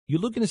You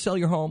looking to sell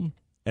your home?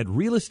 At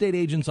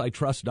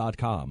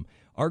realestateagentsitrust.com,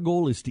 our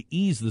goal is to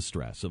ease the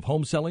stress of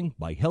home selling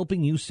by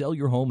helping you sell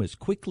your home as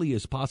quickly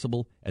as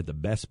possible at the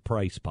best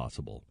price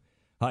possible.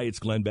 Hi, it's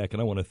Glenn Beck,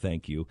 and I want to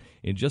thank you.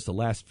 In just the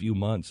last few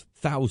months,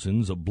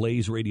 thousands of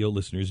Blaze Radio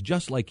listeners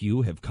just like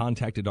you have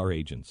contacted our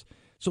agents.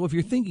 So if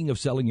you're thinking of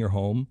selling your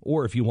home,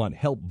 or if you want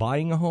help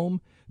buying a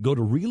home, go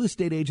to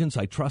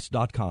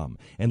realestateagentsitrust.com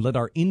and let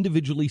our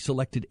individually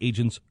selected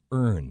agents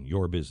earn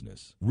your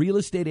business.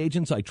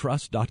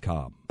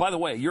 realestateagentsitrust.com. By the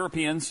way,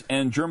 Europeans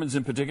and Germans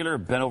in particular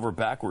have bent over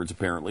backwards,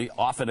 apparently,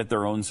 often at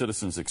their own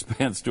citizens'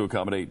 expense to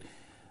accommodate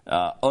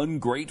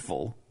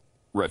ungrateful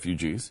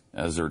refugees,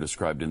 as they're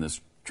described in this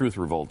Truth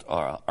Revolt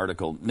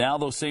article. Now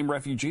those same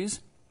refugees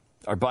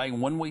are buying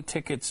one-way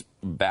tickets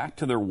back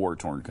to their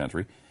war-torn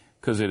country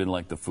because they didn't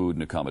like the food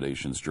and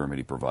accommodations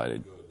Germany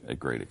provided at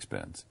great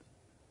expense.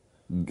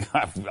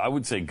 I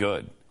would say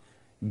good.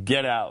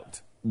 Get out.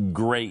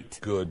 Great.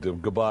 Good.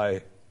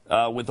 Goodbye.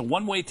 With a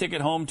one-way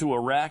ticket home to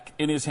Iraq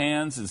in his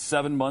hands and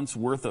 7 months'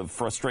 worth of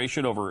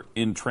frustration over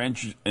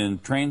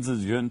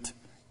intransigent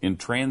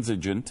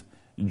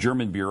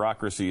German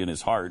bureaucracy in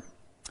his heart,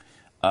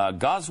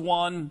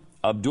 Ghazwan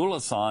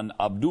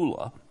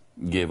Abdullah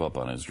gave up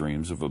on his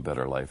dreams of a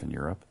better life in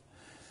Europe.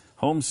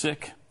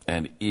 Homesick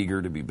and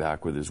eager to be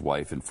back with his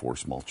wife and 4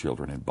 small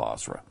children in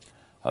Basra.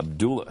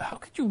 Abdullah, how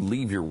could you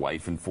leave your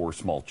wife and 4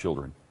 small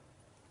children?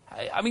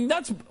 I mean,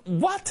 that's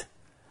what?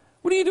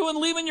 What are you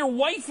doing leaving your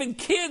wife and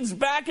kids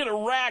back in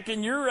Iraq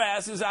and your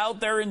ass is out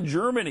there in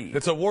Germany?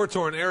 It's a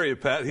war-torn area,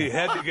 Pat. He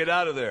had to get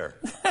out of there.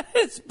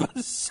 It's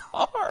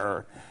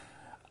bizarre.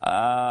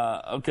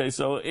 Okay,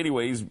 so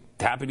anyway, he's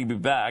happy to be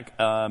back,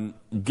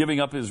 giving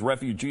up his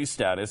refugee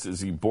status as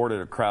he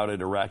boarded a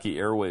crowded Iraqi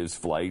Airways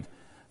flight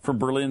from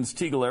Berlin's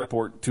Tegel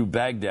Airport to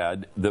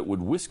Baghdad that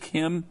would whisk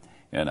him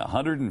and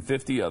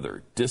 150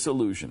 other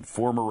disillusioned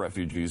former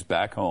refugees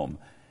back home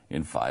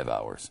in 5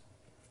 hours.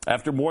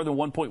 After more than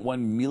 1.1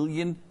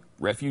 million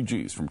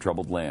refugees from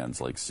troubled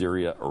lands like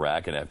Syria,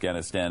 Iraq, and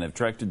Afghanistan have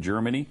trekked to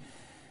Germany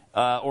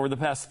over the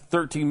past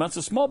 13 months,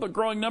 a small but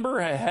growing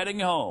number are heading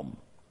home.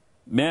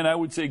 Man, I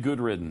would say good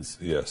riddance.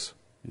 Yes.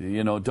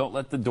 You know, don't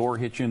let the door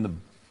hit you in the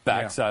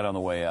backside on the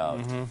way out.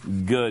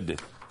 Mm-hmm.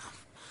 Good.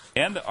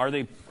 And are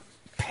they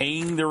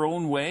paying their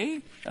own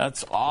way?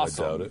 That's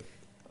awesome. I doubt it.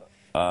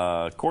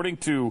 According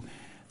to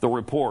the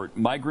report,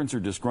 migrants are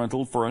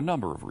disgruntled for a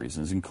number of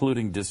reasons,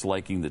 including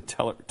disliking the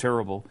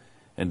terrible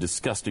and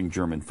disgusting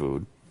German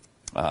food,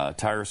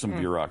 tiresome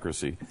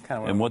bureaucracy,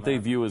 and what they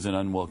view as an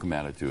unwelcome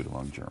attitude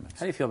among Germans.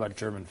 How do you feel about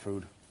German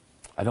food?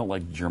 I don't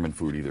like German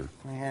food either,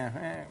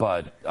 Yeah.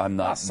 but I'm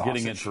not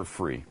getting it sausage. for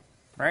free.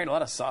 Right? A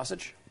lot of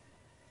sausage.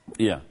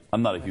 Yeah,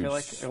 I'm not a I huge, feel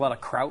like a lot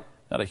of kraut.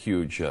 not a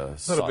huge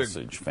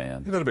sausage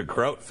fan. You're not a big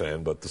kraut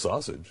fan, but the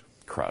sausage.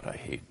 Kraut, I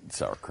hate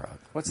sauerkraut.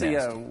 What's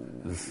Nasty.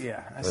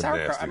 Sauerkraut? nasty I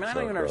mean, I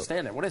don't even sauerkraut.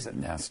 understand it. What is it?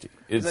 Nasty.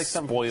 It's like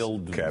some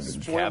spoiled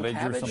cabbage. cabbage or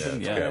Cabbage?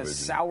 something. Yeah, Yeah. cabbage.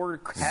 Sour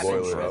Boil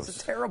cabbage. it up. That's a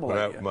terrible When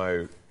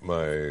idea.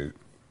 my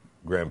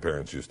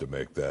grandparents used to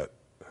make that.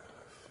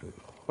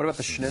 What about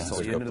the schnitzel?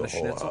 Pick You up into the the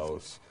whole schnitzel?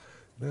 house.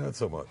 Not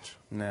so much.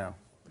 No.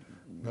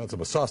 Not so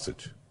much.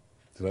 Sausage.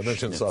 Did I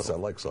mention Schnitzel. sausage? I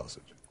like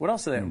sausage. What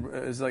else is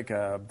there? Is like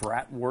a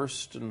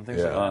bratwurst and things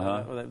Yeah.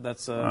 like that.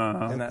 That's in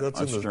that, That's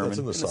in the German. that's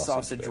in the in the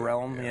sausage bag,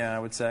 realm. Yeah, I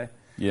would say.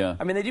 Yeah.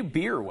 I mean, they do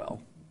beer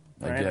well.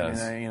 I Right?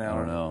 guess. I mean, I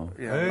don't know.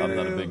 Yeah. I'm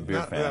not a big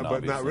beer fan, but not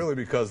obviously. really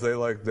because they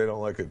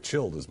don't like it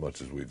chilled as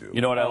much as we do.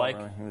 You know what I Oh, like?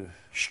 really?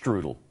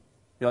 Strudel.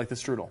 You like the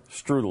strudel?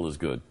 Strudel is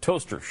good.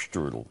 Toaster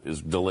strudel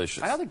is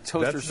delicious. I don't think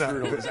toaster That's not-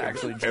 strudel is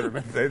actually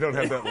German. They don't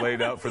have that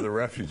laid out for the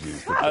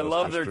refugees. the I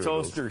love toaster their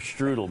strudels. toaster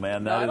strudel,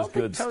 man. No, I That don't is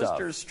good think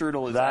toaster stuff.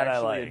 strudel is that I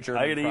actually like. a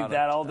German I could eat product.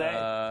 that all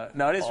day.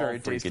 No, it is All very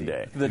freaking tasty.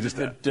 day.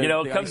 The You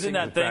know, it the comes in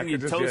icing- that thing, you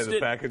packages, toast the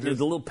it, packages.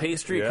 the little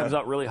pastry Yeah. comes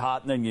out really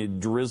hot, and then you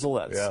drizzle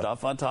that Yeah.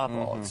 stuff on top.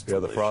 Oh, it's Yeah, the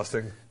delicious.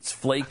 frosting. It's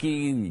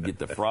flaky, and you get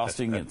the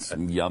frosting. It's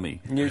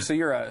yummy. So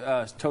you're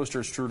a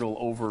toaster strudel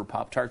over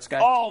Pop-Tarts guy?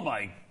 Oh,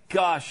 my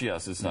gosh,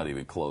 yes. It's not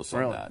even close on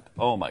Really? that.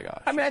 Oh, my gosh.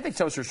 I mean, I think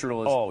toaster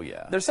strudel is. Oh,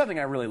 yeah. There's something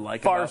I really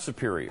like Far about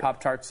superior.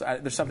 Pop-Tarts.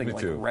 There's something Me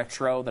like too.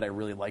 retro that I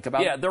really like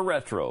about Yeah, it. they're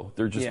retro.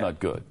 They're just Yeah. not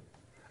good.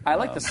 I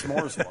like the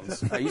s'mores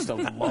ones. I used to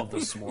love the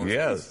s'mores.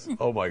 Yes.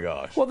 Oh my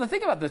gosh. Well, the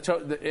thing about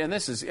and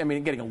this is, I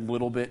mean, getting a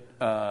little bit,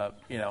 I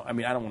mean,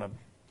 I don't want to.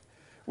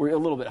 We're a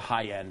little bit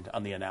high end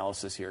on the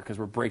analysis here because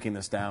we're breaking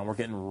this down. We're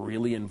getting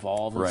really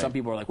involved. And Right. some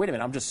people are like, wait a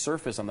minute, I'm just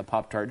surface on the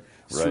Pop-Tart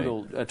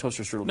strudel,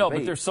 toaster strudel No,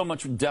 debate. but there's so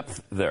much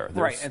depth there. There's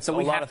Right, and so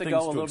we a lot have of to things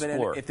go a little bit in.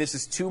 explore. If this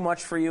is too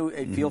much for you,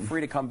 feel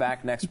free to come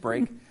back next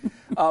break.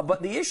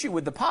 But the issue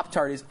with the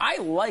Pop-Tart is I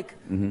like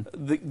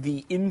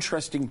the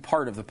interesting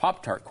part of the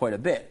Pop-Tart quite a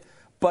bit.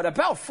 But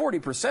about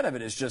 40% of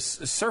it is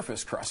just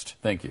surface crust.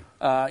 Thank you.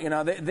 You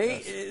know,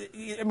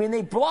 I mean,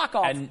 they block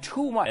off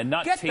too much. and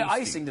not Get the tasty.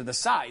 icing to the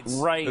sides.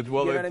 Right.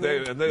 Well, You know what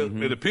I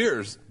mean? it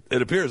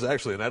appears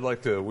actually, and I'd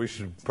like to. We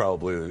should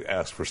probably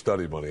ask for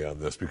study money on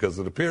this because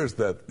it appears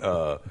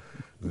that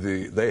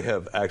they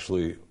have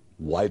actually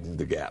widened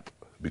the gap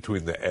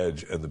between the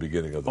edge and the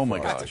beginning of the Oh, my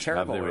frosting. gosh. That's a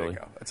terrible Have they way really?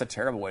 to go. That's a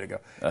terrible way to go.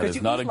 That 'Cause is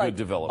you not eat a good like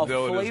development. No,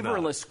 A it is not.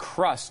 flavorless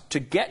crust to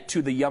get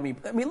to the yummy.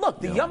 I mean,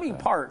 look, the yummy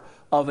part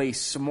of a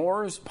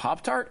s'mores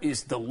Pop-Tart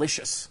is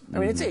delicious. I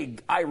mean,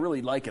 I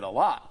really like it a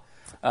lot.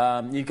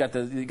 You got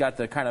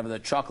the kind of the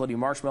chocolatey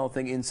marshmallow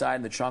thing inside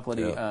and the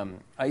chocolatey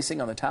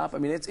icing on the top. I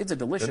mean, it's a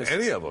delicious. And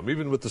any of them,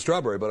 even with the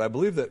strawberry. But I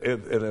believe that,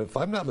 and if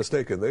I'm not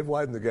mistaken, they've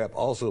widened the gap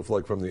also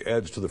from the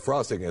edge to the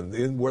frosting.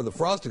 And where the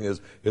frosting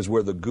is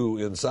where the goo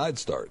inside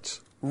starts.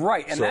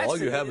 Right, and So that's all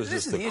you have is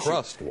this just the issue.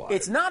 crust wide.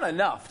 It's not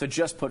enough to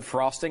just put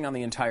frosting on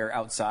the entire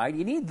outside.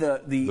 You need the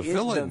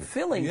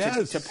filling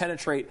Yes. to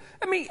penetrate.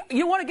 I mean,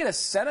 you want to get a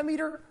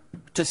centimeter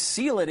to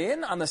seal it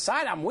in on the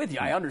side. I'm with you.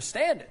 I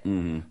understand it.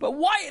 Mm-hmm. But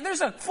why?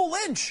 There's a full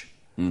inch.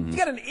 You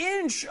got an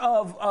inch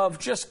of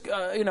just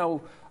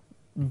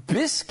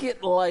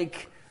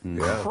biscuit-like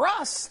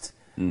crust.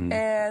 Mm-hmm.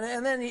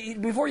 And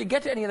then before you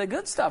get to any of the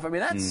good stuff, I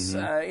mean, that's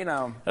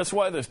That's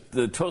why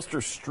the toaster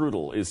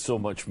strudel is so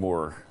much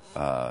more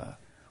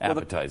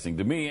appetizing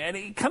to me, and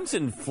it comes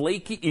in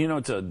flaky.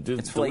 It's a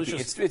flaky.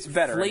 delicious. It's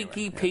better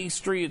flaky anyway.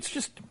 pastry. It's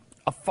just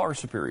a far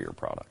superior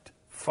product.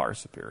 Far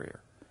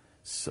superior.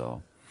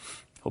 So,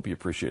 hope you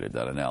appreciated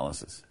that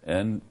analysis,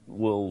 and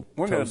we'll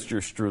toast your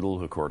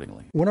strudel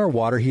accordingly. When our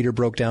water heater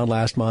broke down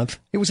last month,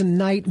 it was a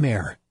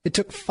nightmare. It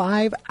took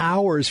 5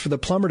 hours for the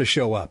plumber to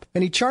show up,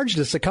 and he charged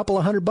us a couple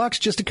of $100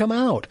 just to come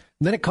out.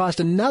 Then it cost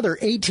another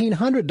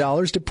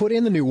 $1,800 to put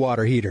in the new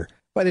water heater.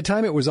 By the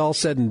time it was all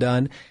said and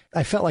done,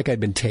 I felt like I'd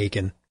been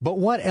taken. But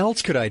what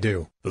else could I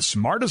do? The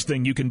smartest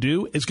thing you can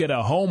do is get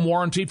a home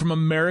warranty from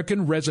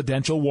American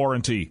Residential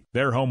Warranty.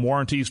 Their home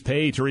warranties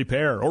pay to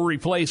repair or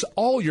replace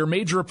all your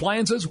major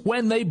appliances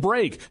when they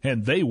break,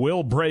 and they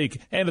will break,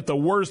 and at the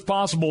worst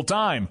possible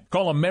time.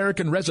 Call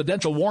American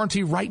Residential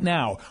Warranty right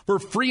now for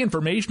free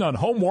information on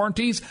home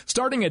warranties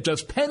starting at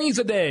just pennies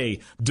a day.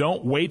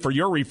 Don't wait for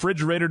your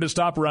refrigerator to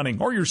stop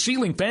running or your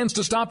ceiling fans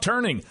to stop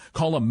turning.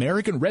 Call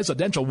American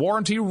Residential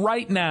Warranty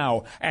right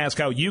now. Ask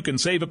how you can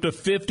save up to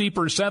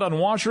 50% on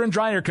washer and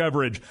dryer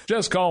coverage.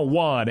 Just call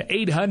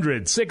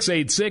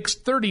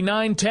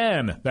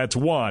 1-800-686-3910. That's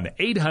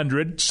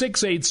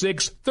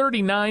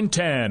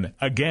 1-800-686-3910.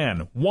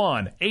 Again,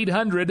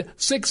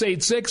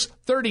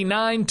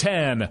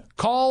 1-800-686-3910.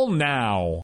 Call now.